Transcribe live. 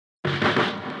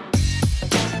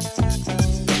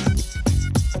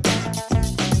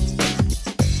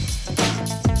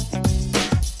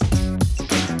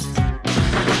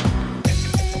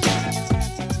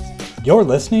You're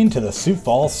listening to the Sioux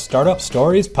Falls Startup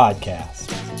Stories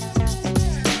podcast.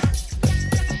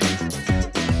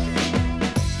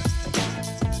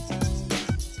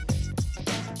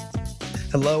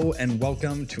 Hello and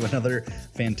welcome to another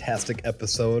fantastic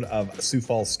episode of Sioux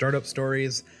Falls Startup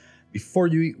Stories. Before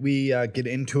we get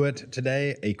into it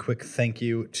today, a quick thank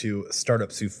you to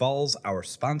Startup Sioux Falls, our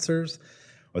sponsors.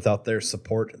 Without their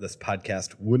support, this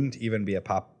podcast wouldn't even be a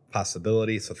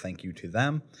possibility, so thank you to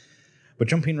them. But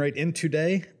jumping right in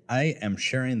today, I am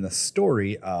sharing the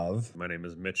story of... My name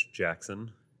is Mitch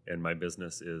Jackson, and my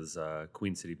business is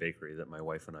Queen City Bakery that my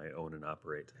wife and I own and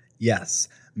operate. Yes,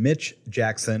 Mitch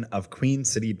Jackson of Queen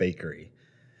City Bakery.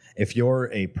 If you're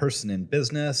a person in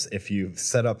business, if you've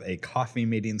set up a coffee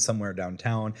meeting somewhere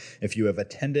downtown, if you have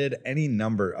attended any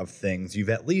number of things, you've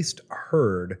at least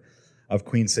heard of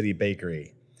Queen City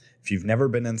Bakery. If you've never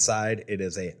been inside, it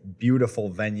is a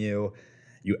beautiful venue.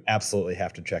 You absolutely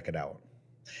have to check it out.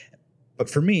 But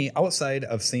for me, outside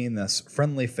of seeing this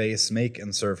friendly face make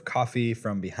and serve coffee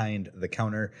from behind the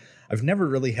counter, I've never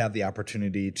really had the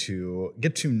opportunity to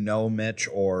get to know Mitch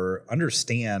or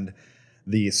understand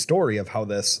the story of how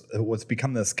what's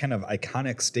become this kind of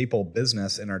iconic staple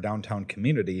business in our downtown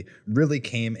community really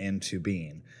came into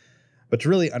being. But to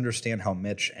really understand how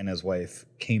Mitch and his wife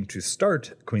came to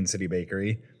start Queen City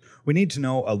Bakery, we need to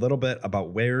know a little bit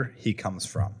about where he comes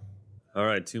from. All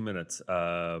right, 2 minutes.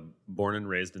 Born and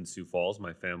raised in Sioux Falls.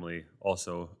 My family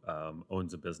also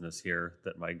owns a business here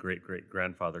that my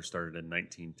great-great-grandfather started in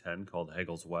 1910 called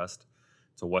Hagel's West.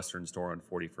 It's a Western store on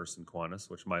 41st and Kiwanis,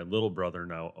 which my little brother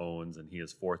now owns, and he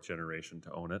is fourth generation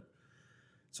to own it.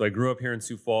 So I grew up here in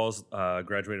Sioux Falls,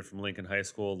 graduated from Lincoln High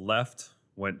School, left,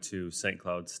 went to St.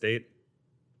 Cloud State,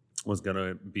 was going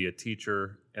to be a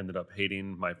teacher, ended up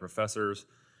hating my professors,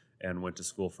 and went to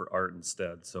school for art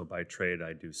instead. So by trade,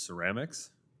 I do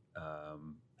ceramics.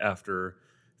 After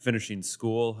finishing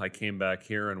school, I came back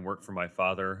here and worked for my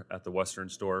father at the Western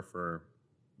store for,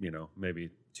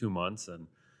 maybe 2 months, and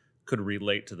could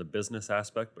relate to the business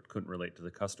aspect, but couldn't relate to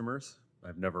the customers.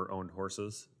 I've never owned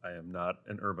horses. I am not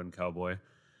an urban cowboy.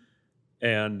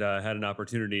 And had an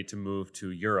opportunity to move to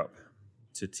Europe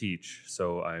to teach.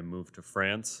 So I moved to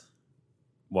France.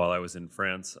 While I was in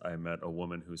France, I met a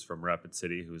woman who's from Rapid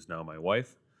City, who's now my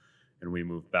wife, and we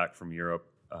moved back from Europe,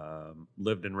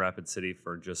 lived in Rapid City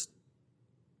for just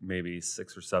maybe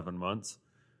 6 or 7 months,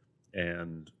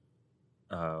 and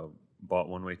bought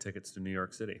one-way tickets to New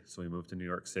York City. So we moved to New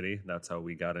York City. That's how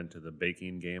we got into the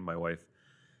baking game. My wife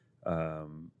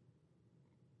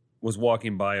was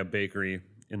walking by a bakery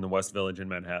in the West Village in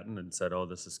Manhattan and said, "Oh,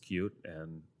 this is cute,"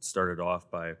 and started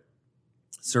off by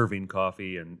serving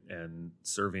coffee and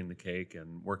serving the cake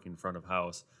and working front of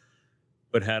house,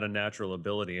 but had a natural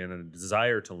ability and a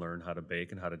desire to learn how to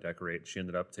bake and how to decorate. She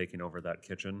ended up taking over that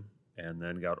kitchen and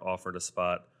then got offered a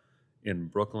spot in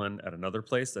Brooklyn at another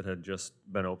place that had just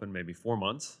been open maybe 4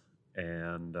 months,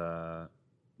 and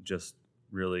just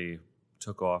really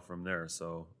took off from there.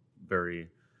 So very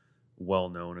well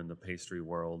known in the pastry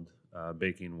world,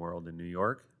 baking world in New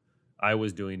York. I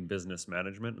was doing business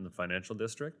management in the financial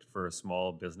district for a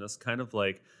small business, kind of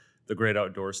like the Great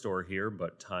Outdoor Store here,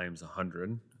 but times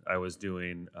 100. I was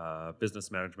doing business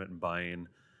management and buying,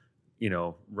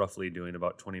 roughly doing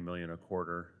about $20 million a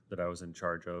quarter that I was in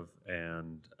charge of,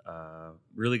 and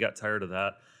really got tired of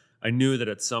that. I knew that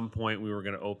at some point we were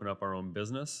going to open up our own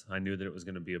business. I knew that it was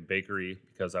going to be a bakery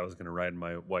because I was going to ride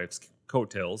my wife's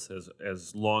coattails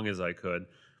as long as I could.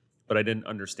 But I didn't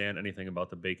understand anything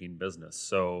about the baking business.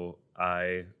 So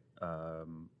I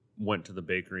went to the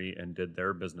bakery and did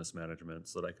their business management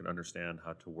so that I could understand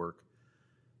how to work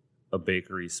a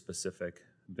bakery-specific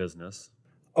business.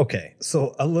 Okay,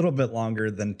 so a little bit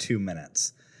longer than 2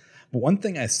 minutes. But one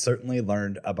thing I certainly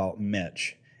learned about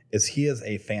Mitch is he is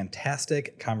a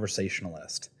fantastic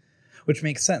conversationalist, which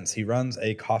makes sense. He runs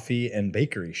a coffee and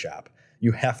bakery shop.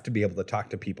 You have to be able to talk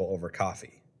to people over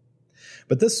coffee.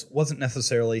 But this wasn't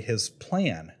necessarily his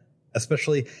plan.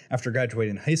 Especially after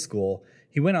graduating high school,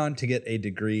 he went on to get a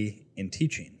degree in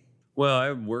teaching. Well,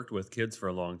 I worked with kids for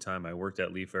a long time. I worked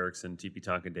at Leif Erikson Teepee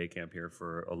Tonka Day Camp here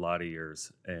for a lot of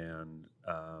years, and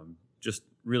just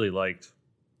really liked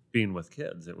being with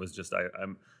kids. It was just,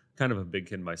 I'm kind of a big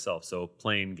kid myself, so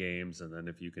playing games, and then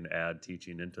if you can add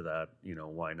teaching into that,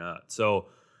 why not? So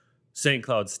St.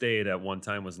 Cloud State at one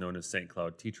time was known as St.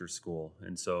 Cloud Teacher School.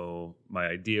 And so my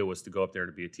idea was to go up there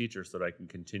to be a teacher so that I can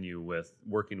continue with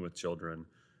working with children.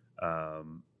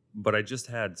 But I just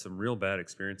had some real bad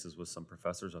experiences with some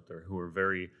professors up there who were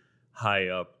very high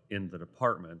up in the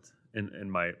department.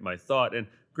 And my thought, and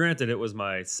granted it was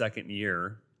my second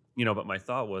year, but my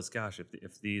thought was, gosh,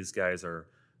 if these guys are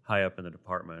high up in the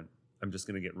department, I'm just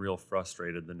going to get real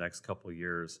frustrated the next couple of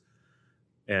years.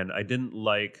 And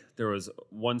there was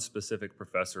one specific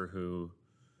professor who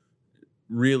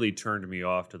really turned me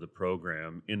off to the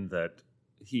program, in that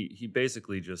he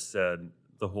basically just said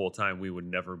the whole time we would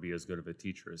never be as good of a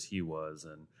teacher as he was.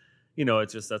 And,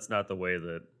 it's just, that's not the way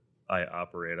that I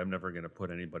operate. I'm never going to put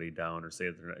anybody down or say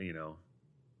that they're,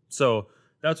 so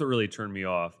that's what really turned me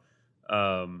off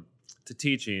to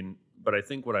teaching. But I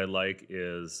think what I like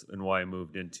is, and why I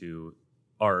moved into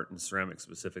art and ceramics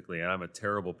specifically, and I'm a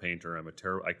terrible painter.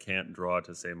 I can't draw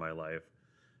to save my life.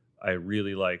 I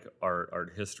really like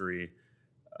art history.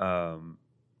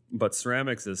 But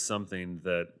ceramics is something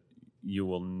that you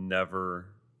will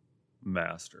never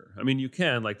master. I mean, you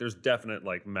can, there's definite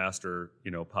master,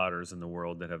 potters in the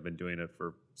world that have been doing it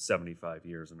for 75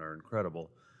 years and are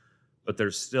incredible. But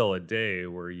there's still a day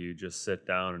where you just sit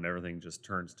down and everything just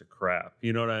turns to crap.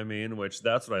 You know what I mean? Which,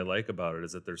 that's what I like about it,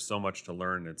 is that there's so much to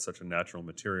learn. It's such a natural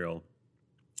material,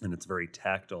 and it's very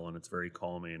tactile, and it's very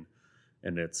calming.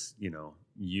 And it's,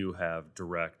 you have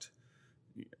direct,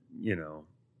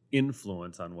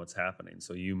 influence on what's happening.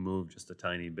 So you move just a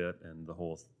tiny bit and the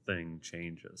whole thing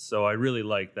changes. So I really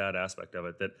like that aspect of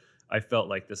it, that I felt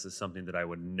like this is something that I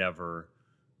would never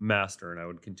master, and I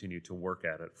would continue to work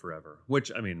at it forever,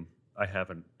 which, I mean, I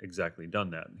haven't exactly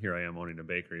done that. Here I am owning a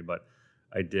bakery, but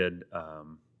I did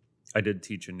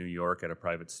teach in New York at a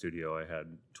private studio. I had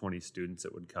 20 students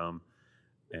that would come,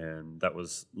 and that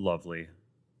was lovely.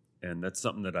 And that's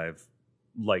something that I've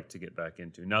liked to get back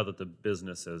into. Now that the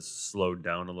business has slowed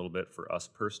down a little bit for us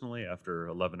personally, after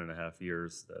 11 and a half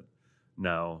years, that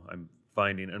now I'm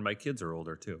finding, and my kids are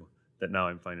older too, that now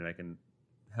I'm finding I can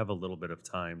have a little bit of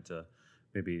time to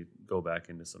maybe go back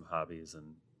into some hobbies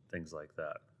and things like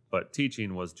that. But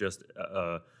teaching was just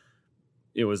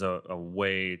it was a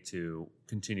way to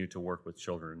continue to work with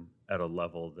children at a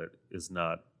level that is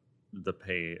not the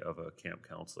pay of a camp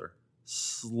counselor.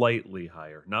 Slightly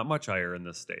higher, not much higher in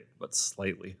this state, but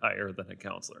slightly higher than a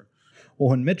counselor. Well,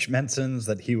 when Mitch mentions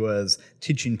that he was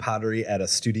teaching pottery at a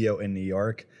studio in New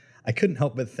York, I couldn't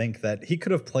help but think that he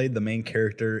could have played the main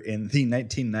character in the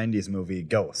 1990s movie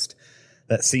Ghost.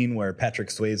 That scene where Patrick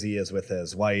Swayze is with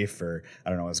his wife, or I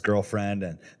don't know, his girlfriend,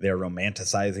 and they're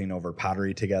romanticizing over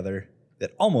pottery together.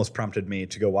 It almost prompted me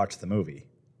to go watch the movie.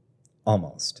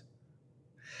 Almost.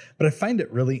 But I find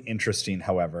it really interesting,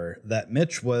 however, that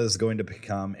Mitch was going to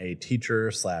become a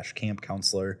teacher/camp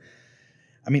counselor.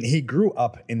 I mean, he grew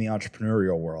up in the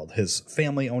entrepreneurial world. His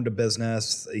family owned a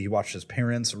business. He watched his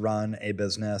parents run a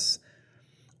business.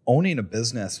 Owning a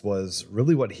business was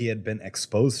really what he had been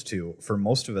exposed to for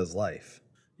most of his life.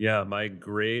 Yeah, my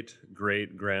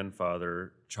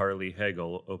great-great-grandfather, Charlie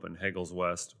Hagel, opened Hagel's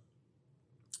West.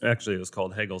 Actually, it was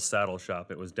called Hagel's Saddle Shop.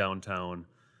 It was downtown.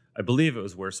 I believe it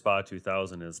was where Spa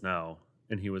 2000 is now.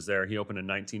 And he was there. He opened in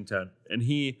 1910. And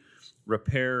he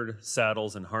repaired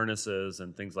saddles and harnesses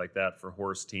and things like that for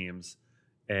horse teams.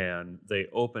 And they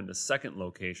opened a second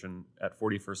location at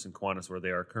 41st and Kiwanis, where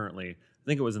they are currently. I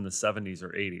think it was in the 70s or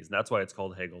 80s. And that's why it's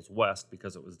called Hagel's West,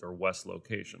 because it was their west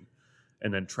location.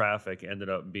 And then traffic ended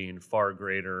up being far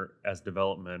greater as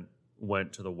development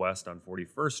went to the west on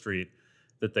 41st Street,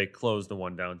 that they closed the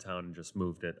one downtown and just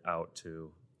moved it out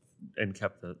to, and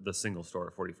kept the single store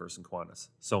at 41st and Kiwanis.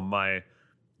 So my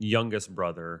youngest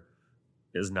brother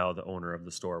is now the owner of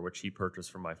the store, which he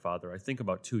purchased from my father, I think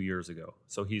about 2 years ago.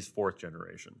 So he's fourth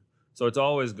generation. So it's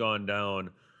always gone down.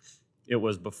 It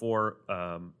was before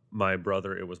my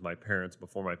brother, it was my parents.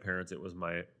 Before my parents, it was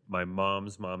my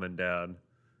mom's mom and dad.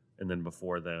 And then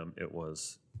before them, it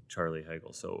was Charlie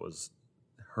Hagel. So it was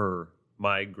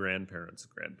my grandparents'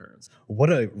 grandparents. What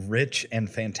a rich and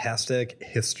fantastic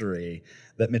history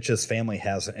that Mitch's family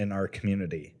has in our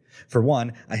community. For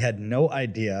one, I had no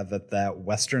idea that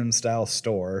Western-style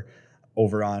store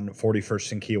over on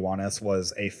 41st and Kiwanis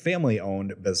was a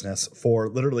family-owned business for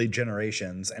literally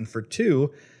generations. And for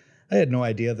two, I had no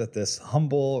idea that this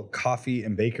humble coffee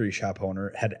and bakery shop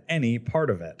owner had any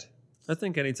part of it. I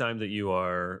think anytime that you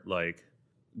are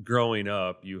growing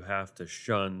up, you have to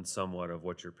shun somewhat of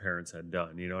what your parents had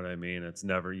done. You know what I mean?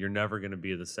 You're never going to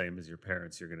be the same as your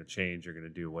parents. You're going to change. You're going to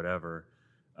do whatever.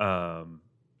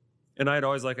 And I'd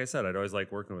always, like I said, I'd always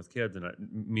like working with kids. And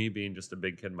me being just a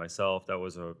big kid myself, that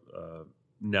was a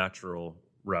natural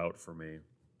route for me.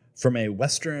 From a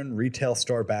Western retail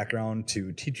store background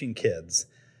to teaching kids,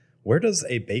 where does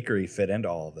a bakery fit into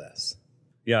all of this?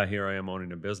 Yeah, here I am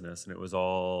owning a business, and it was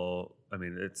all,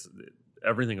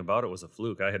 everything about it was a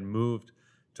fluke. I had moved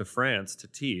to France to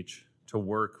teach, to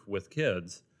work with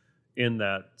kids in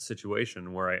that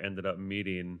situation where I ended up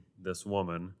meeting this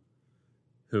woman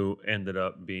who ended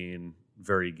up being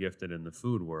very gifted in the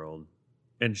food world.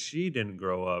 And she didn't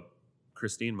grow up,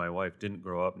 Christine, my wife, didn't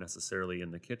grow up necessarily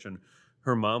in the kitchen.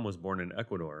 Her mom was born in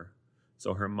Ecuador.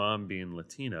 So her mom, being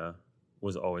Latina,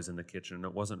 was always in the kitchen.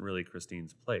 It wasn't really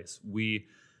Christine's place. We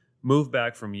moved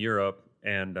back from Europe,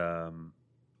 and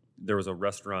there was a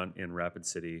restaurant in Rapid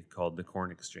City called the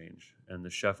Corn Exchange. And the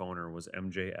chef owner was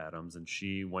MJ Adams. And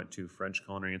she went to French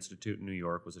Culinary Institute in New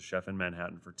York, was a chef in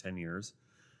Manhattan for 10 years.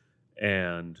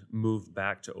 And moved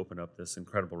back to open up this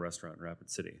incredible restaurant in Rapid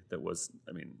City that was,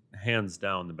 I mean, hands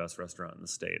down the best restaurant in the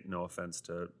state. No offense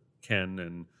to Ken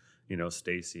and,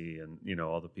 Stacy and,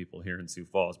 all the people here in Sioux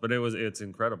Falls, but it's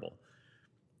incredible,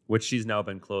 which she's now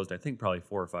been closed, I think probably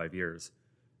 4 or 5 years.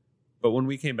 But when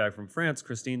we came back from France,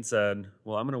 Christine said,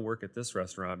 well, I'm going to work at this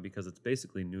restaurant because it's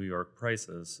basically New York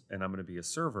prices, and I'm going to be a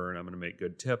server and I'm going to make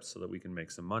good tips so that we can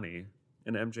make some money.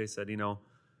 And MJ said,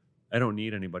 I don't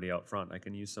need anybody out front. I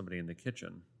can use somebody in the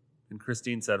kitchen. And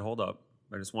Christine said, hold up.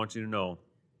 I just want you to know,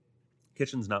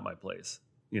 kitchen's not my place.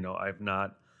 I've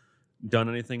not done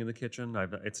anything in the kitchen.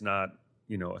 It's not,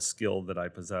 a skill that I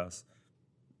possess.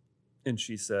 And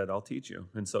she said, I'll teach you.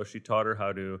 And so she taught her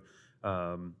how to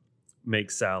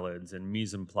make salads and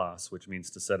mise en place, which means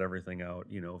to set everything out,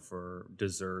 for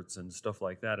desserts and stuff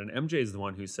like that. And MJ is the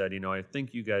one who said, I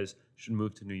think you guys should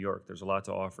move to New York. There's a lot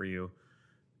to offer you.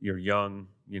 You're young,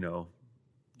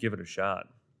 give it a shot.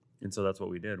 And so that's what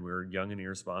we did. We were young and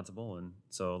irresponsible. And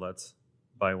so let's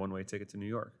buy a one-way ticket to New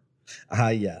York.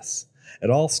 Yes. It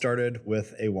all started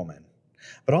with a woman.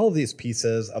 But all of these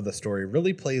pieces of the story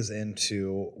really plays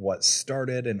into what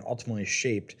started and ultimately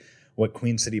shaped what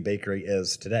Queen City Bakery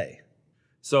is today.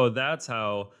 So that's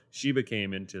how she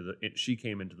came into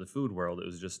the food world. It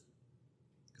was just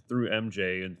through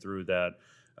MJ and through that,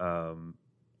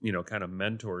 kind of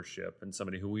mentorship, and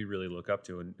somebody who we really look up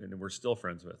to and we're still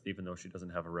friends with, even though she doesn't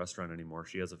have a restaurant anymore.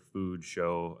 She has a food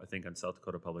show, I think, on South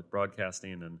Dakota Public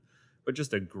Broadcasting, but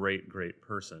just a great, great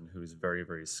person who's very,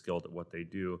 very skilled at what they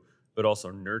do, but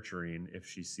also nurturing if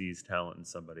she sees talent in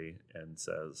somebody and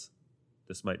says,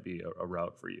 this might be a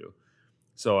route for you.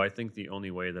 So I think the only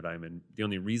reason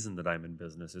that I'm in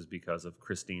business is because of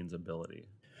Christine's ability.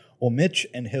 Well, Mitch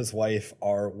and his wife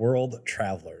are world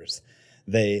travelers.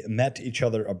 They met each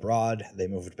other abroad. They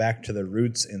moved back to their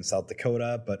roots in South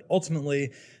Dakota, but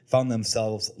ultimately found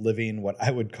themselves living what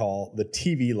I would call the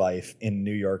TV life in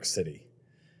New York City.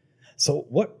 So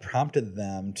what prompted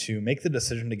them to make the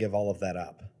decision to give all of that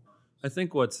up? I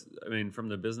think from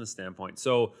the business standpoint,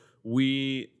 so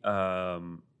we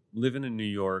living in New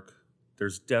York,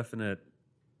 there's definite,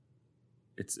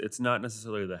 it's not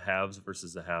necessarily the haves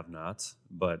versus the have-nots,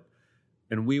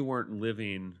 and we weren't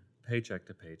living paycheck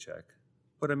to paycheck.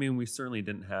 But we certainly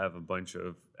didn't have a bunch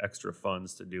of extra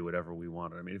funds to do whatever we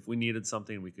wanted. If we needed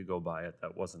something, we could go buy it.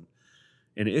 That wasn't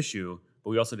an issue.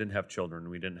 But we also didn't have children.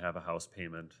 We didn't have a house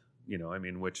payment,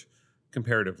 which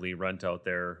comparatively rent out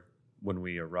there when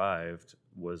we arrived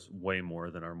was way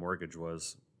more than our mortgage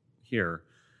was here.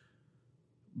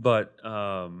 But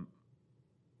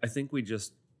I think we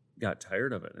just got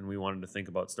tired of it, and we wanted to think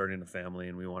about starting a family,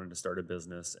 and we wanted to start a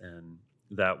business, and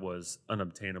that was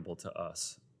unobtainable to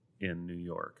us in New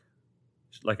York.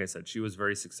 Like I said, she was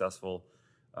very successful.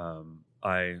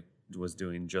 I was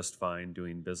doing just fine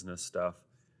doing business stuff.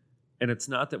 And it's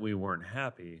not that we weren't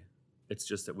happy. It's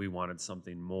just that we wanted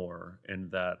something more, and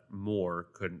that more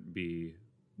couldn't be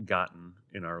gotten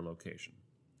in our location.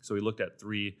 So we looked at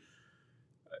 3.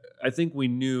 I think we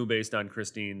knew, based on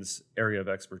Christine's area of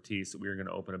expertise, that we were going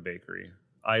to open a bakery.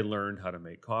 I learned how to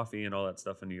make coffee and all that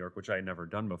stuff in New York, which I had never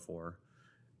done before.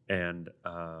 And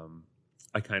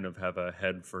I kind of have a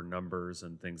head for numbers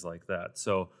and things like that.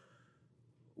 So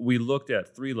we looked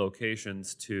at 3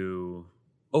 locations to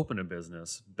open a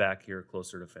business back here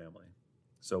closer to family.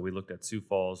 So we looked at Sioux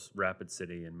Falls, Rapid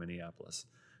City, and Minneapolis.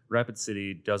 Rapid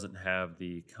City doesn't have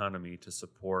the economy to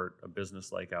support a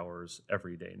business like ours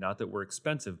every day. Not that we're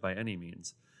expensive by any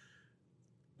means,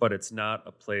 but it's not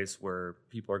a place where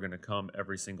people are going to come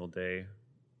every single day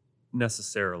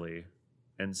necessarily.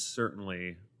 And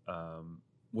certainly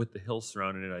with the hills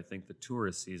surrounding it, I think the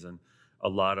tourist season, a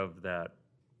lot of that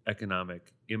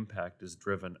economic impact is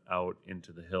driven out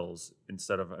into the hills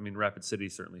instead of, Rapid City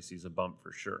certainly sees a bump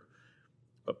for sure.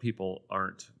 But people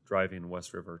aren't driving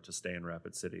West River to stay in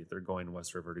Rapid City. They're going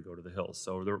West River to go to the hills.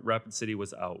 So the Rapid City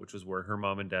was out, which was where her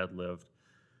mom and dad lived.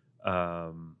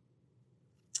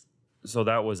 So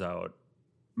that was out.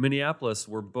 Minneapolis,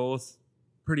 we're both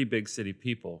pretty big city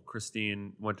people.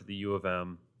 Christine went to the U of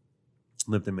M,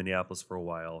 lived in Minneapolis for a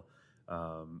while.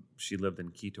 She lived in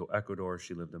Quito, Ecuador.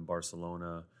 She lived in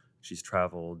Barcelona. She's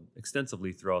traveled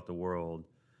extensively throughout the world.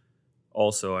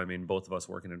 also, I mean, both of us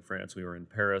working in France, we were in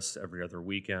Paris every other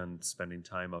weekend, spending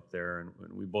time up there, and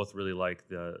we both really like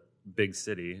the big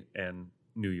city and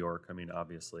New York, I mean,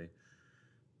 obviously.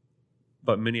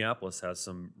 But Minneapolis has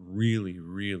some really,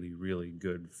 really, really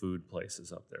good food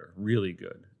places up there, really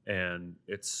good. And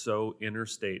it's so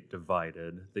interstate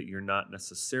divided that you're not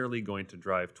necessarily going to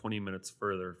drive 20 minutes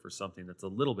further for something that's a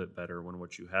little bit better when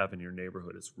what you have in your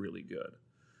neighborhood is really good.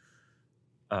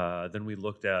 Then we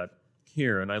looked at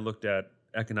here, and I looked at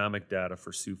economic data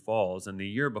for Sioux Falls. And the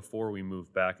year before we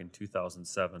moved back in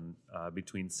 2007,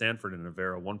 between Sanford and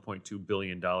Navarro, $1.2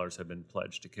 billion had been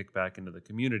pledged to kick back into the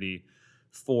community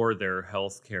for their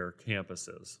healthcare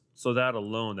campuses. So that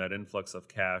alone, that influx of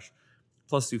cash,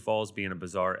 plus Sioux Falls being a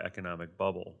bizarre economic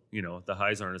bubble, you know, the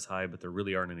highs aren't as high, but there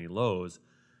really aren't any lows,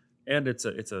 and it's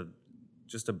a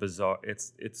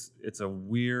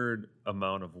weird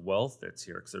amount of wealth that's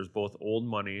here because there's both old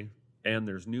money and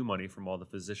there's new money from all the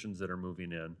physicians that are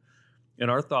moving in. And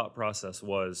our thought process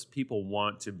was people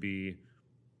want to be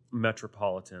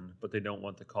metropolitan, but they don't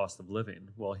want the cost of living.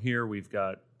 Well, here we've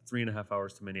got 3.5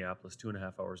 hours to Minneapolis,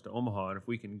 2.5 hours to Omaha. And if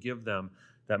we can give them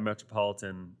that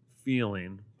metropolitan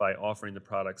feeling by offering the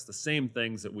products, the same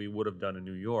things that we would have done in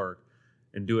New York,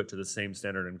 and do it to the same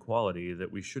standard and quality,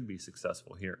 that we should be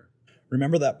successful here.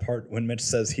 Remember that part when Mitch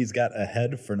says he's got a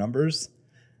head for numbers?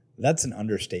 That's an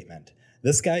understatement.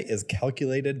 This guy is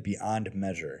calculated beyond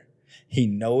measure. He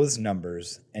knows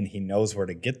numbers, and he knows where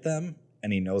to get them,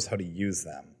 and he knows how to use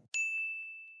them.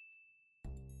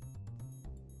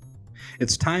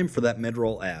 It's time for that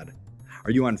mid-roll ad.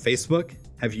 Are you on Facebook?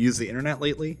 Have you used the internet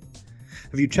lately?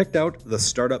 Have you checked out the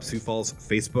Startup Sioux Falls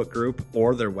Facebook group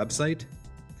or their website?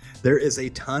 There is a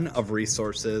ton of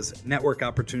resources, network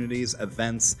opportunities,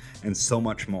 events, and so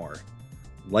much more,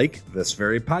 like this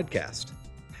very podcast.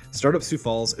 Startup Sioux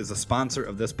Falls is a sponsor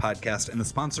of this podcast and the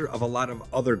sponsor of a lot of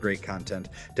other great content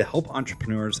to help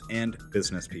entrepreneurs and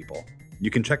business people.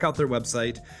 You can check out their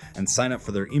website and sign up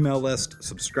for their email list,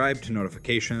 subscribe to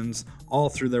notifications, all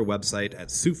through their website at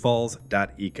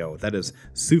siouxfalls.eco. That is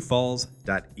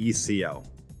siouxfalls.eco.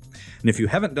 And if you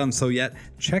haven't done so yet,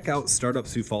 check out Startup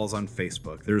Sioux Falls on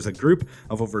Facebook. There's a group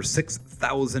of over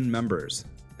 6,000 members.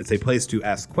 It's a place to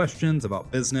ask questions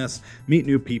about business, meet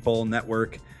new people,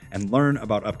 network, and learn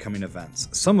about upcoming events,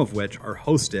 some of which are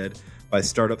hosted by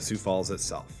Startup Sioux Falls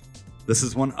itself. This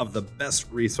is one of the best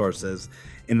resources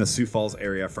in the Sioux Falls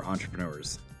area for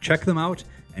entrepreneurs. Check them out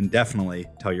and definitely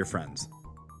tell your friends.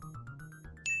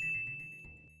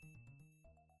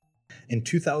 In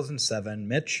 2007,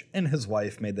 Mitch and his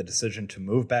wife made the decision to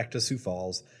move back to Sioux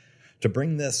Falls to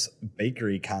bring this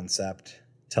bakery concept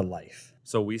to life.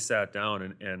 So we sat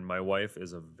down, and my wife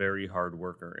is a very hard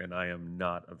worker, and I am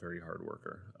not a very hard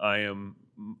worker.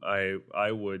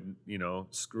 I would,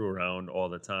 screw around all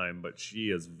the time, but she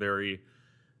is very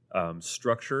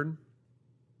structured.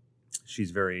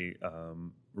 She's very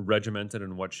regimented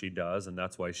in what she does, and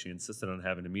that's why she insisted on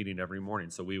having a meeting every morning.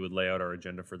 So we would lay out our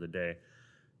agenda for the day.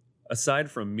 Aside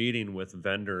from meeting with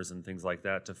vendors and things like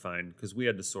that to find, because we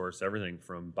had to source everything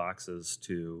from boxes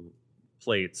to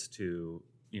plates to,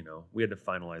 we had to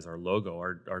finalize our logo.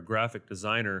 Our graphic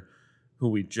designer, who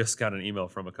we just got an email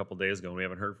from a couple days ago, and we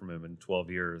haven't heard from him in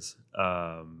 12 years.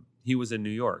 He was in New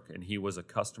York, and he was a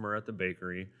customer at the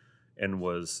bakery, and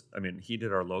he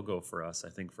did our logo for us, I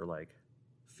think, for like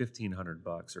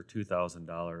 $1,500 or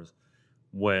 $2,000,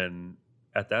 when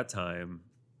at that time,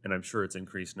 and I'm sure it's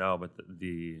increased now, but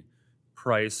the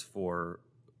price for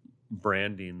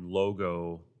branding,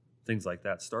 logo, things like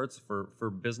that starts for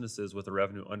businesses with a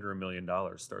revenue under $1 million,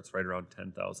 starts right around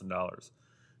 $10,000.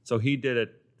 So he did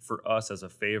it for us as a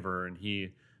favor, and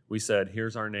we said,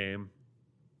 here's our name,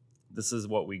 this is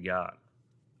what we got,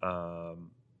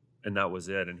 and that was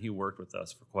it. And he worked with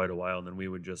us for quite a while, and then we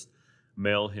would just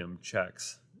mail him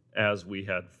checks as we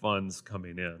had funds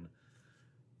coming in.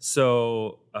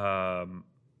 So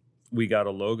we got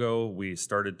a logo. We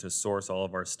started to source all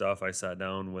of our stuff. I sat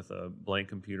down with a blank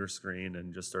computer screen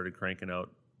and just started cranking out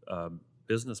a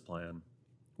business plan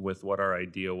with what our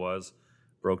idea was,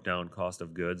 broke down cost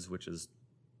of goods, which is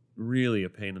really a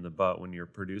pain in the butt when you're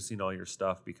producing all your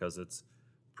stuff, because it's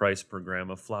price per gram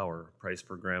of flour, price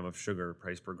per gram of sugar,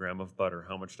 price per gram of butter,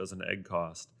 how much does an egg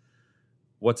cost,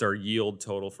 what's our yield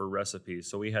total for recipes.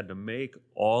 So we had to make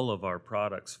all of our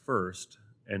products first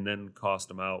and then cost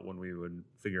them out when we would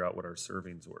figure out what our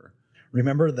servings were.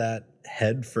 Remember that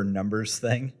head for numbers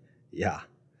thing? Yeah.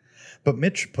 But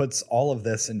Mitch puts all of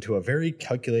this into a very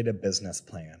calculated business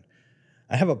plan.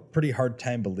 I have a pretty hard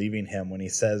time believing him when he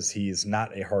says he's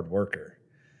not a hard worker.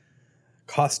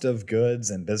 Cost of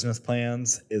goods and business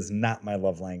plans is not my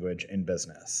love language in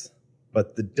business.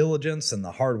 But the diligence and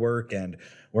the hard work and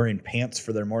wearing pants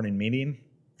for their morning meeting,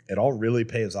 it all really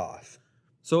pays off.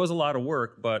 So it was a lot of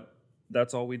work, but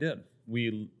that's all we did.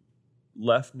 We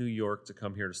left New York to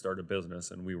come here to start a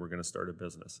business, and we were going to start a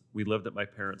business. We lived at my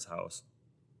parents' house,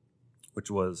 which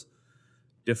was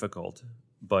difficult,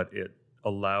 but it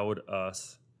allowed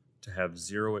us to have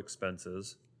zero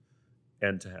expenses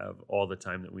and to have all the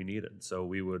time that we needed. So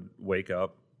we would wake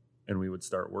up and we would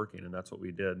start working, and that's what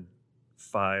we did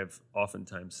 5,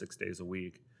 oftentimes 6 days a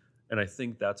week. And I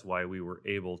think that's why we were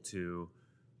able to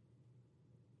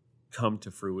come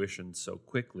to fruition so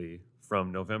quickly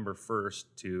from November 1st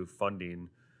to funding,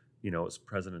 it was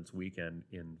President's Weekend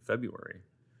in February.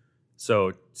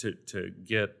 So to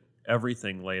get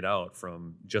everything laid out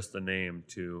from just the name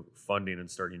to funding and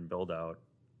starting build out,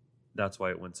 that's why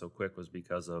it went so quick, was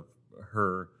because of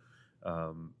her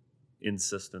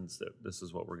insistence that this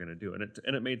is what we're going to do.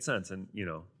 And it made sense. And,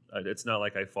 it's not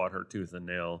like I fought her tooth and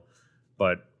nail,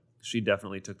 but she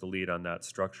definitely took the lead on that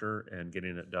structure and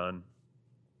getting it done.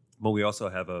 But we also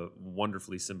have a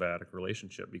wonderfully symbiotic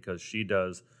relationship because she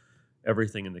does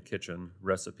everything in the kitchen,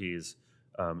 recipes,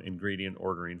 ingredient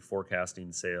ordering,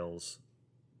 forecasting, sales,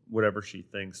 whatever she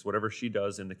thinks, whatever she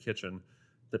does in the kitchen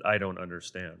that I don't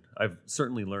understand. I've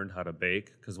certainly learned how to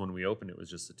bake because when we opened, it was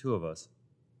just the two of us.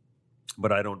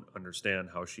 But I don't understand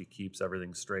how she keeps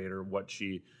everything straight or what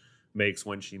she makes,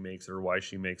 when she makes it, or why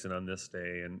she makes it on this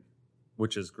day, and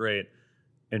which is great.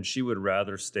 And she would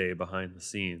rather stay behind the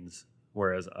scenes,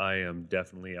 whereas I am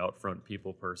definitely out front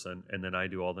people person, and then I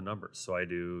do all the numbers. So I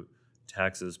do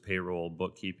taxes, payroll,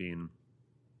 bookkeeping,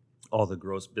 all the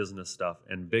gross business stuff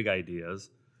and big ideas,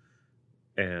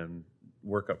 and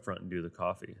work up front and do the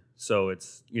coffee. So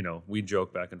it's, we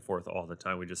joke back and forth all the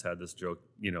time. We just had this joke,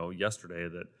 yesterday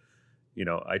that,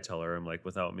 I tell her, I'm like,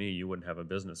 without me, you wouldn't have a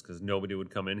business because nobody would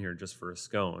come in here just for a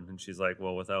scone. And she's like,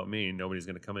 well, without me, nobody's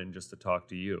going to come in just to talk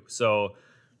to you. So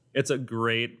it's a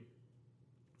great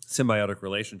symbiotic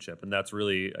relationship. And that's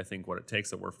really, I think, what it takes,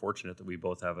 that we're fortunate that we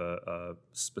both have a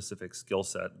specific skill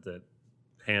set that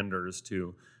panders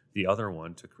to the other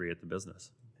one to create the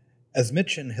business. As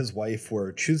Mitch and his wife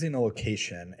were choosing a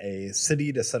location, a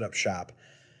city to set up shop,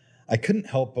 I couldn't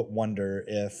help but wonder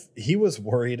if he was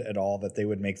worried at all that they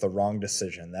would make the wrong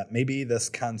decision, that maybe this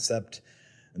concept,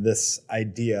 this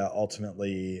idea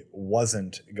ultimately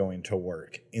wasn't going to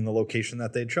work in the location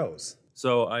that they chose.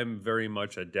 So I'm very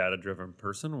much a data-driven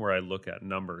person where I look at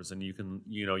numbers, and you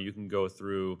can go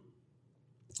through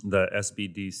the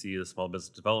SBDC, the Small Business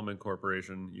Development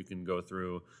Corporation, you can go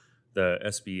through the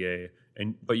SBA,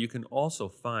 but you can also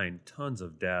find tons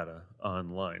of data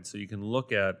online. So you can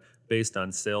look at, based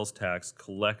on sales tax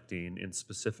collecting in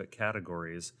specific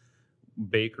categories,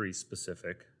 bakery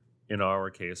specific, in our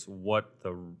case, what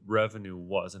the revenue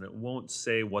was. And it won't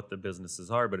say what the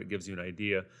businesses are, but it gives you an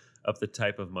idea of the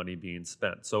type of money being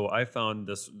spent. So I found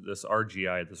this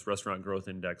RGI, this Restaurant Growth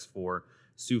Index for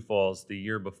Sioux Falls the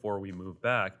year before we moved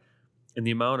back, and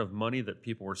the amount of money that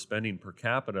people were spending per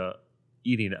capita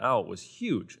eating out was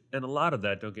huge. And a lot of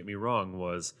that, don't get me wrong,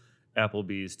 was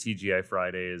Applebee's, TGI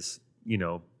Fridays,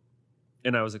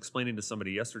 and I was explaining to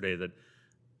somebody yesterday that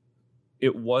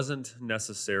it wasn't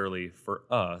necessarily for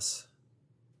us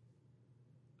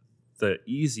the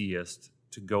easiest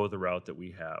to go the route that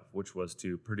we have, which was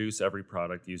to produce every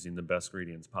product using the best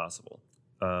ingredients possible.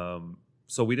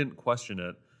 So we didn't question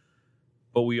it,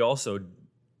 but we also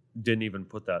didn't even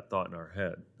put that thought in our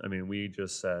head. I mean, we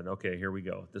just said, okay, here we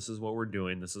go. This is what we're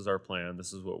doing. This is our plan.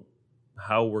 This is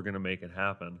how we're going to make it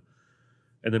happen.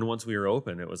 And then once we were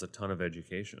open, it was a ton of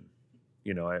education.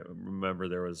 I remember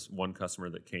there was one customer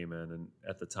that came in, and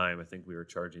at the time, I think we were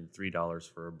charging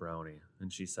 $3 for a brownie.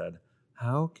 And she said,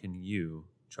 how can you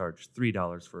charge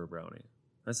 $3 for a brownie?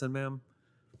 I said, ma'am,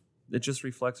 it just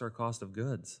reflects our cost of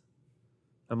goods.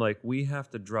 I'm like, we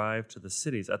have to drive to the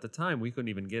cities. At the time, we couldn't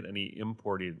even get any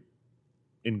imported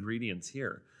ingredients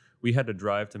here. We had to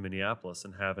drive to Minneapolis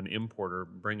and have an importer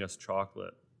bring us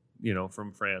chocolate,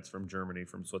 from France, from Germany,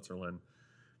 from Switzerland,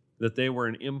 that they were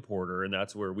an importer, and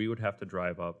that's where we would have to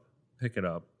drive up, pick it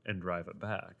up, and drive it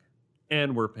back.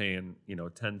 And we're paying,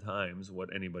 10 times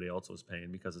what anybody else was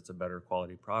paying because it's a better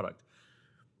quality product.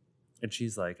 And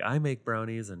she's like, I make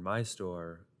brownies in my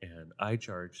store and I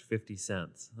charge 50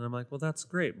 cents. And I'm like, well, that's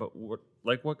great. But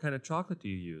what kind of chocolate do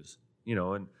you use?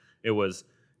 And it was,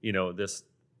 this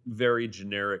very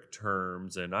generic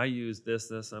terms. And I use this.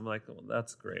 I'm like, well,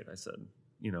 that's great. I said,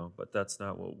 but that's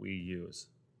not what we use.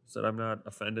 I said, I'm not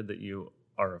offended that you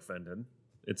are offended.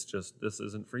 It's just, this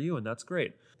isn't for you. And that's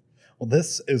great. Well,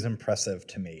 this is impressive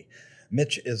to me.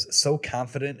 Mitch is so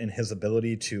confident in his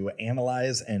ability to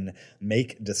analyze and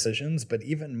make decisions, but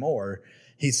even more,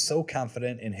 he's so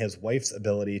confident in his wife's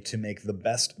ability to make the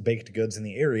best baked goods in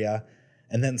the area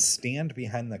and then stand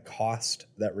behind the cost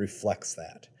that reflects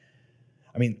that.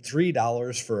 I mean,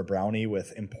 $3 for a brownie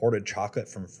with imported chocolate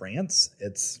from France,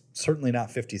 it's certainly not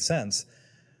 50 cents,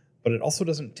 but it also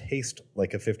doesn't taste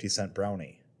like a 50-cent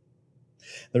brownie.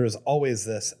 There is always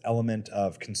this element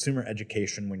of consumer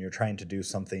education when you're trying to do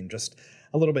something just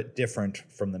a little bit different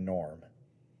from the norm.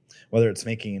 Whether it's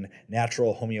making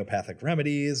natural homeopathic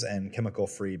remedies and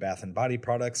chemical-free bath and body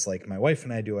products like my wife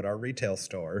and I do at our retail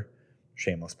store,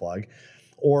 shameless plug,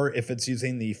 or if it's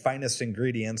using the finest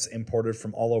ingredients imported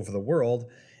from all over the world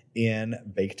in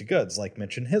baked goods like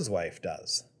Mitch and his wife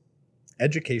does.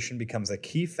 Education becomes a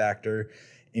key factor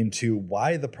into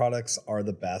why the products are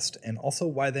the best and also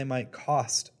why they might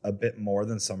cost a bit more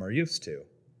than some are used to.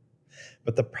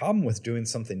 But the problem with doing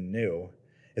something new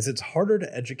is it's harder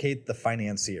to educate the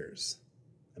financiers.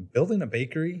 Building a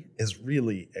bakery is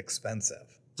really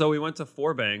expensive. So we went to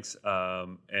 4 banks,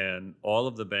 and all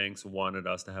of the banks wanted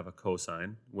us to have a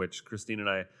cosign, which Christine and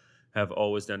I have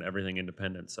always done everything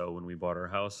independent. So when we bought our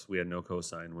house, we had no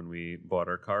cosign. When we bought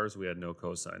our cars, we had no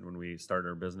cosign. When we started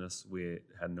our business, we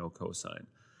had no cosign.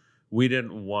 We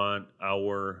didn't want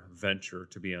our venture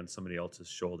to be on somebody else's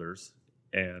shoulders,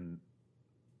 and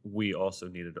we also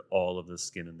needed all of the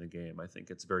skin in the game. I think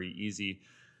it's very easy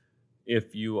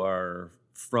if you are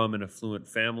from an affluent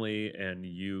family and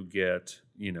you get,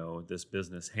 this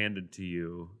business handed to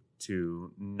you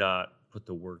to not put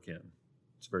the work in.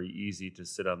 It's very easy to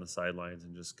sit on the sidelines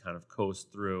and just kind of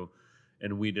coast through.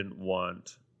 And we didn't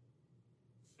want,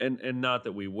 and not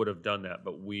that we would have done that,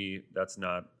 but that's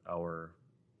not our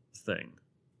thing.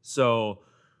 So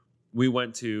we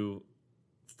went to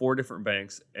 4 different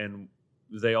banks, and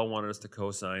they all wanted us to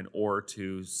co-sign or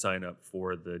to sign up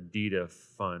for the DEDA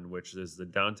fund, which is the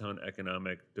Downtown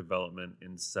Economic Development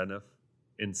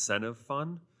Incentive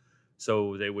Fund.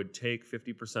 So they would take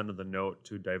 50% of the note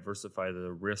to diversify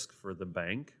the risk for the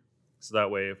bank. So that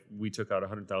way, if we took out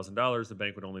 $100,000, the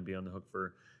bank would only be on the hook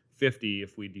for $50,000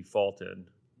 if we defaulted.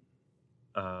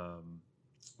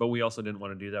 But we also didn't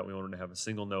want to do that. We wanted to have a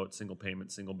single note, single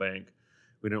payment, single bank.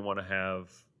 We didn't want to have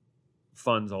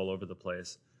funds all over the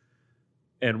place.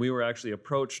 And we were actually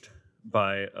approached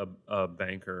by a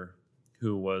banker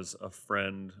who was a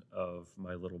friend of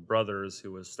my little brother's,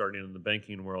 who was starting in the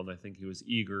banking world. I think he was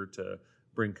eager to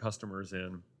bring customers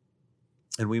in.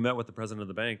 And we met with the president of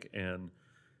the bank, and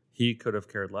he could have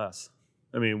cared less.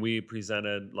 I mean, we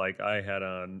presented, like, I had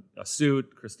on a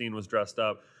suit, Christine was dressed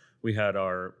up. We had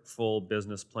our full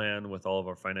business plan with all of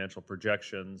our financial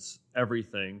projections,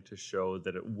 everything to show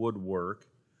that it would work.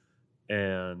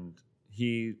 And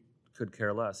he could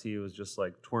care less. He was just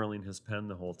like twirling his pen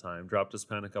the whole time, dropped his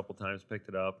pen a couple times, picked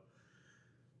it up.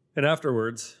 And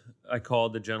afterwards, I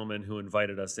called the gentleman who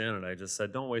invited us in, and I just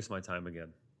said, don't waste my time again.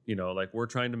 We're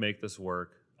trying to make this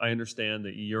work. I understand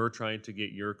that you're trying to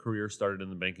get your career started in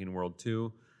the banking world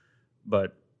too,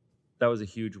 but that was a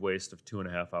huge waste of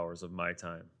 2.5 hours of my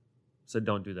time. I said,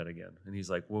 don't do that again. And he's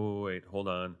like, wait, hold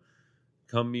on.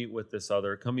 Come meet with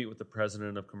the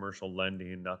president of commercial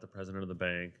lending, not the president of the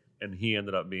bank. And he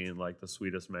ended up being like the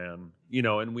sweetest man,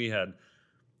 and we had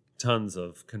tons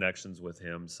of connections with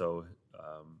him. So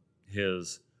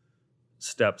his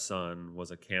stepson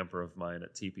was a camper of mine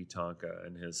at Teepee Tonka,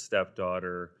 and his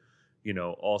stepdaughter,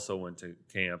 also went to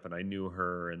camp, and I knew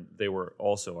her, and they were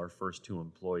also our first 2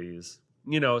 employees,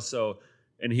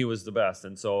 and he was the best.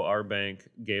 And so our bank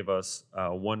gave us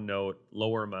 1 note,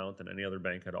 lower amount than any other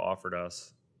bank had offered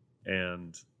us.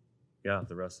 And yeah,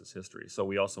 the rest is history. So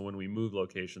we also, when we moved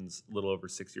locations a little over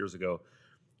 6 years ago,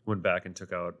 went back and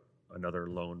took out another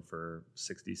loan for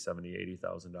 $60,000, $70,000,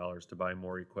 $80,000 to buy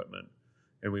more equipment.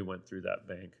 And we went through that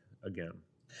bank again.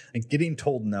 And getting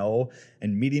told no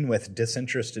and meeting with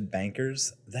disinterested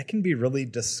bankers, that can be really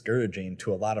discouraging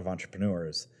to a lot of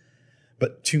entrepreneurs.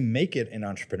 But to make it in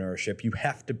entrepreneurship, you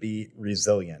have to be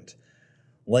resilient.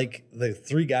 Like the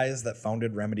 3 guys that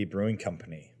founded Remedy Brewing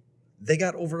Company. They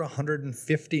got over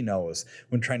 150 no's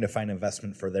when trying to find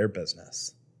investment for their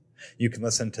business. You can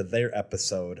listen to their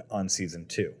episode on season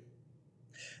 2.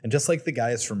 And just like the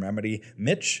guys from Remedy,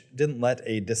 Mitch didn't let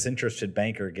a disinterested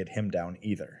banker get him down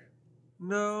either.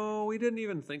 No, we didn't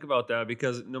even think about that,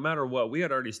 because no matter what, we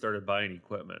had already started buying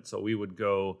equipment. So we would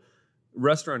go,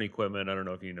 restaurant equipment, I don't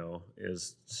know if you know,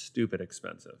 is stupid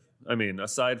expensive. I mean,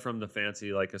 aside from the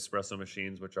fancy like espresso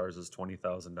machines, which ours is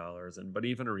 $20,000, but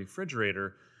even a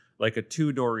refrigerator, like a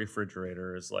 2-door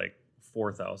refrigerator, is like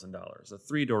 $4,000. A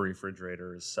 3-door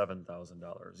refrigerator is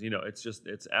 $7,000.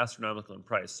 It's astronomical in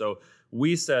price. So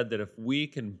we said that if we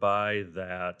can buy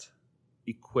that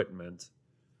equipment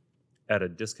at a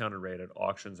discounted rate at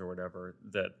auctions or whatever,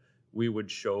 that we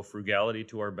would show frugality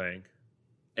to our bank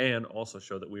and also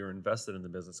show that we were invested in the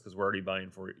business because we're already buying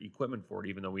for equipment for it,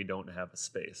 even though we don't have a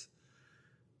space.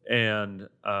 And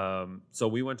so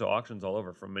we went to auctions all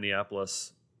over from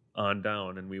Minneapolis on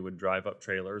down, and we would drive up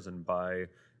trailers and buy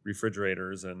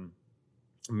refrigerators and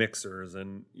mixers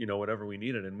and whatever we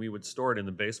needed, and we would store it in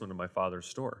the basement of my father's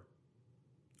store,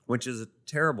 which is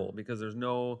terrible because there's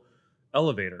no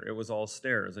elevator. It was all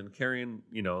stairs, and carrying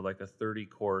like a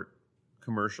 30-quart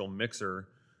commercial mixer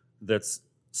that's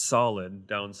solid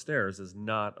downstairs is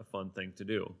not a fun thing to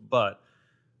do. But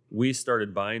we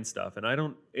started buying stuff,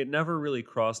 and it never really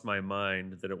crossed my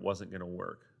mind that it wasn't going to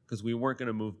work because we weren't going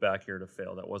to move back here to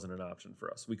fail. That wasn't an option for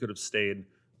us. We could have stayed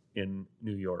in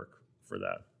New York for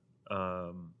that.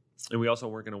 And we also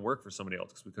weren't going to work for somebody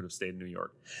else because we could have stayed in New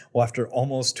York. Well, after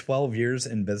almost 12 years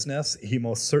in business, he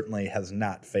most certainly has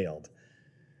not failed.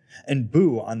 And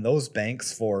boo on those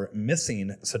banks for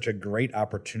missing such a great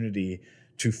opportunity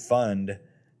to fund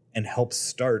and help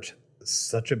start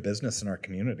such a business in our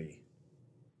community.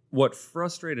 What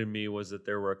frustrated me was that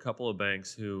there were a couple of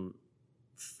banks who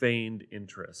feigned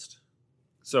interest.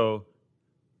 So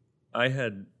I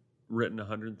had written a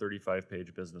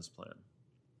 135-page business plan.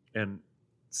 And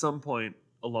some point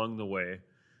along the way,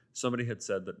 somebody had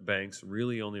said that banks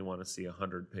really only want to see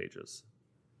 100 pages.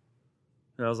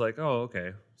 And I was like, oh,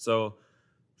 okay. So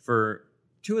for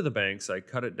 2 of the banks, I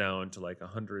cut it down to like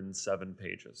 107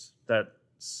 pages. That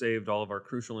saved all of our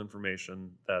crucial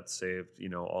information. That saved,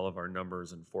 all of our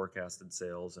numbers and forecasted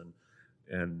sales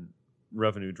and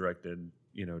revenue directed,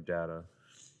 data.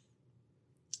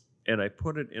 And I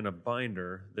put it in a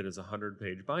binder that is a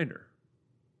 100-page binder.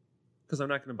 Because I'm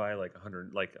not going to buy like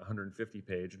 150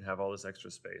 page and have all this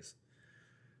extra space.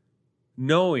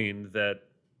 Knowing that,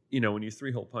 when you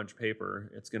 3-hole punch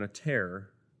paper, it's going to tear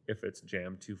if it's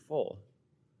jammed too full.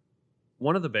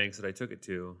 One of the banks that I took it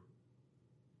to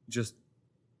just,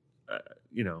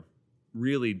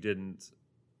 really didn't.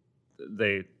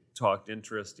 They talked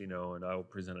interest, and I'll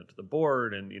present it to the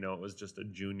board. And, it was just a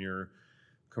junior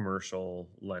commercial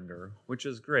lender, which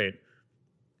is great.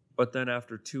 But then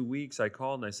after 2 weeks, I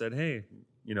called and I said, hey,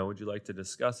 would you like to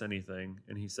discuss anything?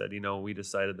 And he said, we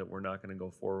decided that we're not going to go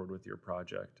forward with your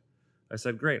project. I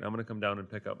said, great, I'm going to come down and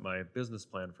pick up my business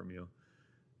plan from you.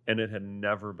 And it had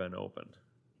never been opened.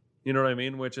 You know what I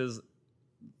mean? Which is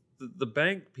the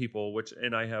bank people,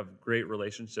 and I have great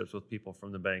relationships with people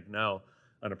from the bank now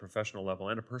on a professional level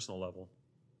and a personal level.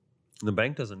 The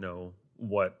bank doesn't know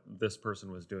what this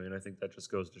person was doing. I think that just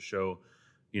goes to show,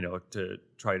 to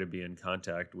try to be in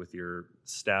contact with your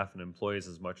staff and employees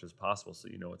as much as possible so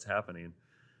you know what's happening.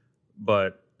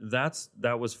 But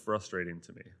that was frustrating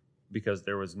to me because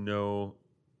there was no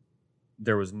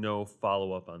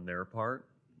follow-up on their part,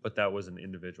 but that was an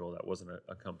individual, that wasn't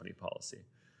a company policy.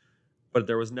 But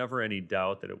there was never any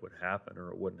doubt that it would happen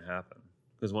or it wouldn't happen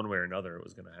because one way or another it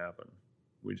was going to happen.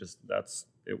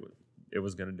 It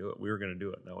was going to do it. We were going to do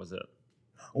it, and that was it.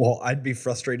 Well, I'd be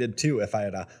frustrated too if I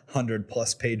had a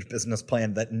 100+ page business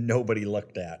plan that nobody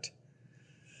looked at.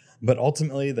 But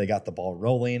ultimately, they got the ball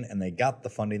rolling and they got the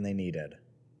funding they needed.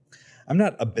 I'm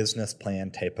not a business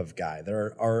plan type of guy.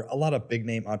 There are a lot of big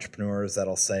name entrepreneurs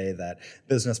that'll say that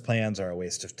business plans are a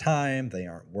waste of time, they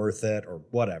aren't worth it, or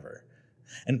whatever.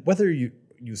 And whether you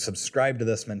subscribe to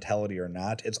this mentality or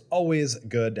not, it's always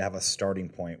good to have a starting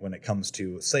point when it comes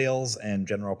to sales and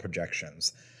general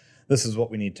projections. This is what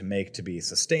we need to make to be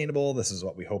sustainable. This is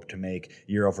what we hope to make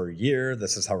year over year.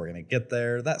 This is how we're going to get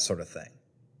there, that sort of thing.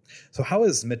 So how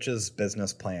has Mitch's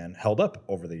business plan held up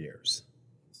over the years?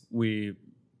 We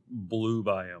blew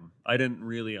by him. I didn't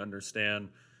really understand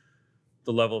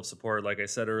the level of support. Like I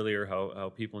said earlier,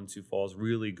 how people in Sioux Falls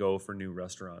really go for new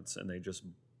restaurants, and they just,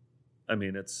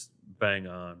 it's bang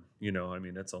on.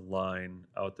 It's a line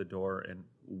out the door, and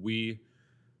we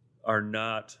are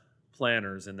not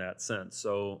planners in that sense.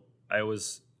 So I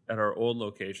was at our old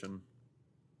location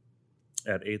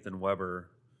at 8th and Weber.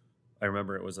 I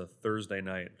remember it was a Thursday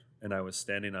night, and I was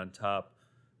standing on top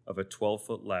of a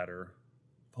 12-foot ladder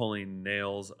pulling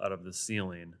nails out of the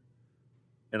ceiling.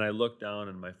 And I looked down,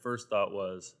 and my first thought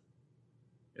was,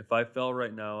 if I fell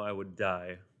right now, I would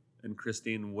die, and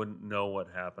Christine wouldn't know what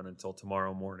happened until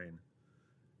tomorrow morning.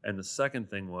 And the second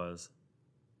thing was,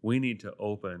 we need to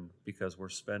open because we're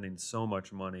spending so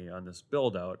much money on this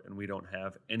build out and we don't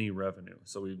have any revenue.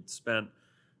 So we spent,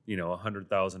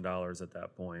 $100,000 at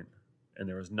that point, and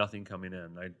there was nothing coming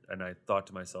in. And I thought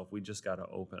to myself, we just got to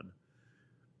open.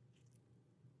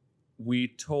 we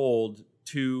told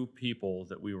 2 people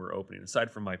that we were opening,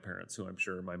 aside from my parents, who I'm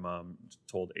sure my mom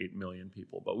told 8 million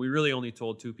people, but we really only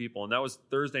told 2 people. And that was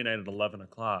Thursday night at 11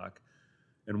 o'clock.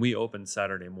 And we opened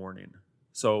Saturday morning.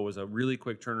 So it was a really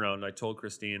quick turnaround. I told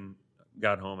Christine,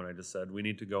 got home, and I just said, we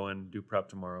need to go in, do prep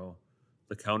tomorrow.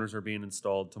 The counters are being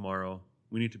installed tomorrow.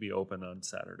 We need to be open on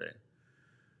Saturday.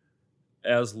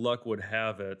 As luck would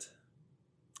have it,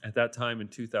 at that time in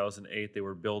 2008, they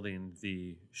were building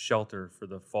the shelter for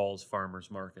the Falls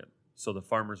Farmers Market. So the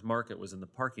farmers market was in the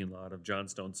parking lot of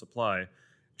Johnstone Supply,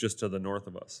 just to the north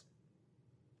of us.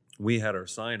 We had our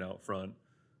sign out front.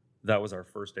 That was our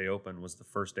first day open, was the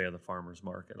first day of the farmers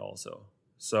market also.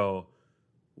 So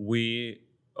we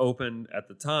opened, at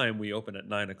the time, we opened at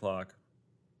 9 o'clock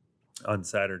on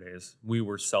Saturdays. We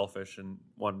were selfish and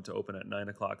wanted to open at 9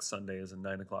 o'clock Sundays and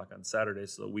 9 o'clock on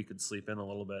Saturdays so that we could sleep in a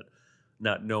little bit,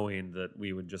 not knowing that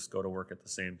we would just go to work at the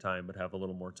same time, but have a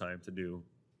little more time to do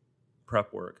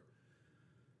prep work.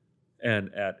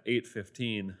 And at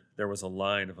 8:15, there was a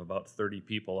line of about 30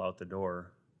 people out the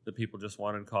door. The people just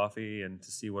wanted coffee and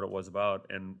to see what it was about.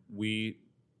 And we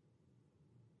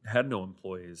had no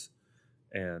employees.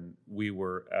 And we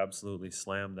were absolutely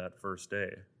slammed that first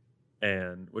day,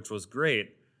 and which was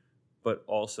great, but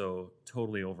also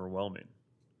totally overwhelming.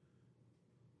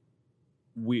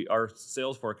 Our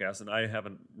sales forecast, and I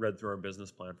haven't read through our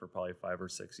business plan for probably 5 or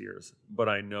 6 years, but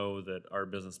I know that our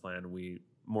business plan, we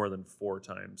more than 4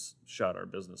 times shot our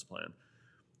business plan.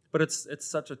 But it's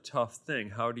such a tough thing.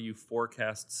 How do you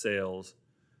forecast sales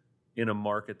in a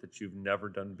market that you've never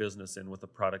done business in with a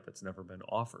product that's never been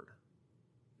offered?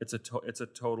 It's a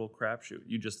total crapshoot.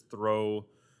 You just throw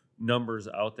numbers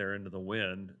out there into the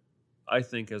wind, I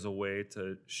think, as a way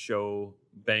to show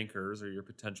bankers or your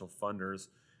potential funders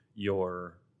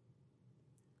your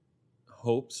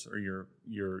hopes or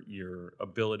your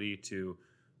ability to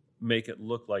make it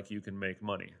look like you can make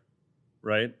money,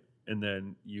 right? And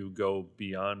then you go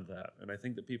beyond that. And I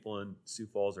think that people in Sioux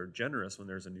Falls are generous when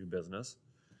there's a new business.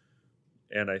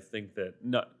 And I think that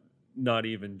not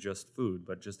even just food,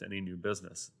 but just any new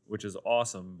business, which is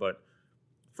awesome. But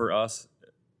for us,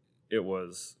 it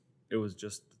was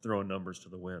just throwing numbers to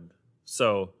the wind.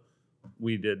 So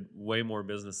we did way more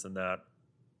business than that,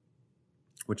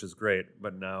 which is great.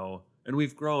 But now, and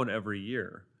we've grown every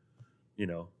year,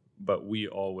 but we've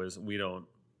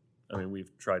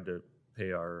tried to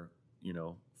pay our,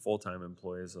 full-time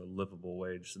employees a livable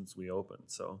wage since we opened.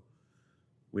 So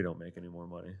we don't make any more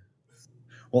money.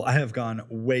 Well, I have gone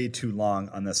way too long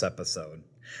on this episode.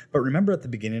 But remember at the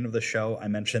beginning of the show, I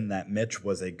mentioned that Mitch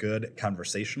was a good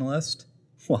conversationalist?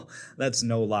 Well, that's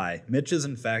no lie. Mitch is,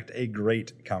 in fact, a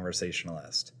great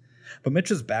conversationalist. But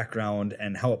Mitch's background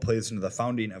and how it plays into the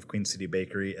founding of Queen City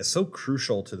Bakery is so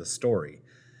crucial to the story.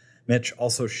 Mitch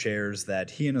also shares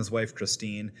that he and his wife,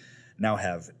 Christine, now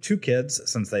have 2 kids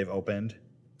since they've opened.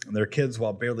 Their kids,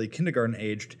 while barely kindergarten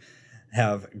aged,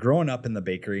 have grown up in the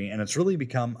bakery, and it's really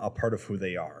become a part of who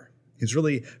they are. He's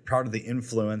really proud of the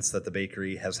influence that the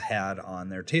bakery has had on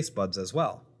their taste buds as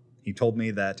well. He told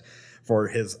me that for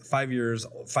his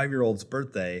 5-year-old's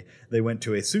birthday, they went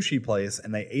to a sushi place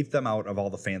and they ate them out of all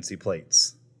the fancy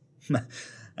plates.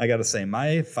 I gotta say,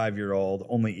 my 5-year-old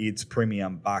only eats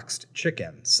premium boxed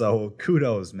chicken, so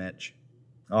kudos, Mitch.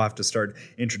 I'll have to start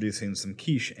introducing some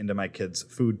quiche into my kids'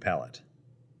 food palette.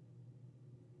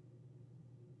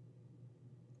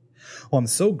 Well, I'm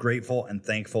so grateful and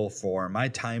thankful for my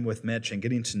time with Mitch and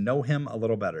getting to know him a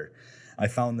little better. I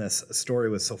found this story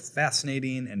was so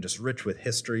fascinating and just rich with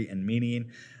history and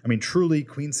meaning. I mean, truly,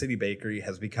 Queen City Bakery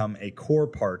has become a core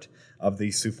part of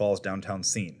the Sioux Falls downtown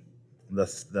scene.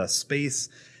 The space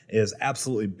is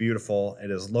absolutely beautiful.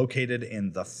 It is located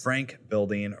in the Frank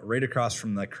Building, right across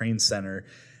from the Crane Center.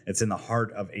 It's in the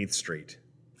heart of 8th Street.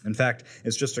 In fact,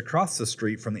 it's just across the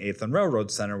street from the 8th and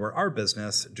Railroad Center where our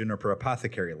business, Juniper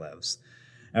Apothecary, lives.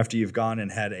 After you've gone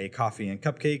and had a coffee and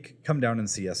cupcake, come down and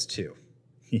see us too.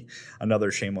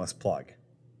 Another shameless plug.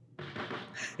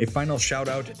 A final shout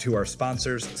out to our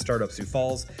sponsors, Startup Sioux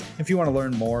Falls. If you want to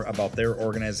learn more about their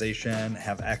organization,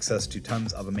 have access to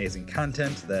tons of amazing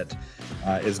content that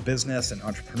is business and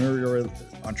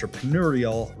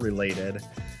entrepreneurial related,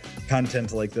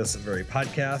 content like this very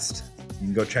podcast, you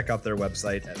can go check out their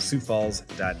website at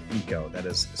siouxfalls.eco. That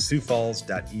is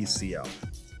siouxfalls.eco.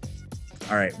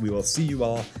 All right, we will see you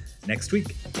all next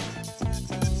week.